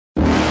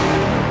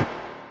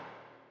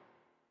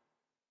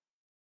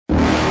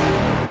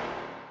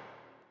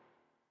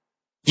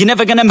You're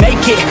never gonna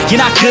make it,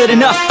 you're not good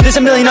enough. There's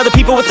a million other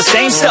people with the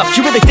same stuff.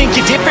 You really think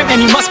you're different?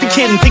 Man, you must be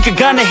kidding. Think you're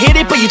gonna hit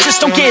it, but you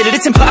just don't get it.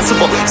 It's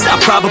impossible, it's not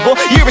probable,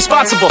 you're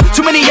irresponsible.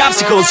 Too many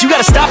obstacles, you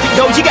gotta stop it,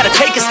 yo. You gotta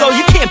take it slow,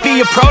 you can't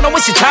be a pro. Don't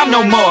waste your time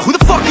no more. Who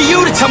the fuck are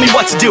you to tell me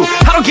what to do?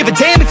 I don't give a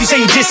damn if you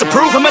say you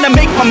disapprove. I'm gonna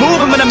make my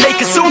move, I'm gonna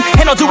make it soon.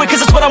 And I'll do it cause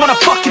it's what I wanna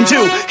fucking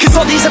do. Cause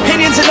all these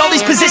opinions and all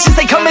these positions,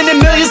 they come in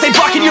millions, they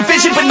blocking your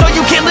vision. But no,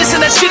 you can't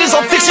listen, that shit is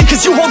all fiction.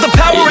 Cause you hold the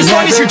power as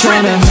long as you're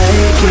driven.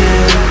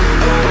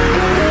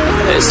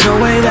 There's no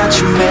way that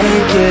you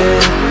make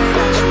it.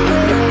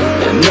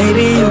 And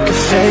maybe you can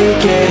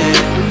fake it,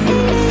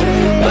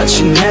 but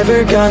you're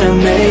never gonna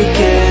make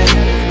it.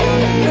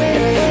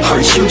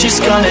 Aren't you just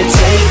gonna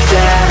take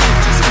that?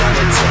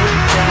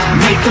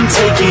 Make them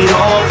take it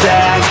all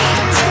back.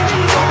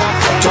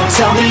 Don't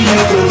tell me you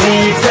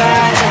believe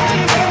that.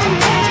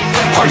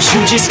 Aren't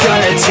you just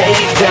gonna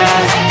take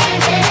that?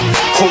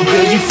 Or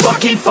will you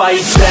fucking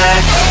fight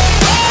back?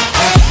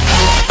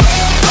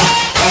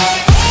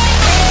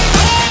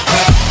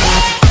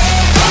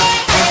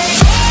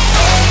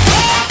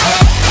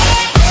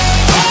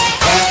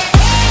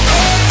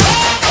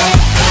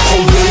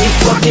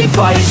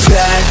 Fight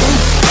back.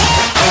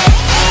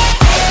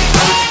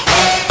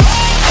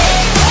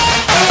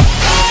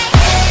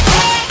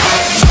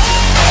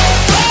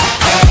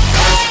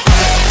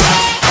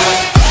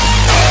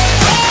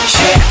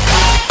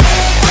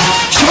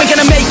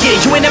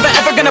 You ain't never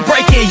ever gonna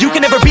break it. You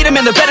can never beat them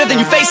and they're better than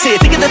you face it.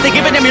 Thinking that they're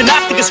giving them, you're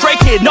not, think a straight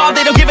kid. No,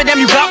 they don't give a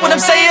damn, you got what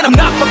I'm saying? I'm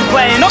not fucking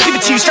playing, I'll give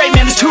it to you straight,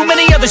 man. There's too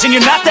many others and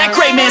you're not that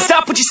great, man.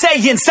 Stop what you're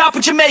saying, stop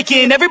what you're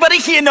making. Everybody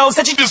here knows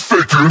that you just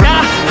faking.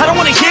 Nah, I don't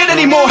wanna hear it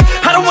anymore,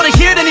 I don't wanna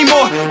hear it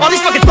anymore. All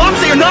these fucking thoughts,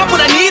 they are not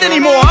what I need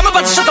anymore. I'm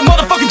about to shut the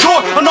motherfucking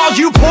door on all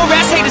you poor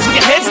ass haters with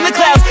your heads in the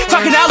clouds,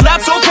 talking out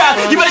loud so proud.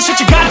 You better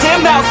shut your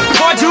goddamn mouth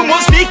before I do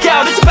more, speak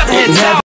out. It's about to head south.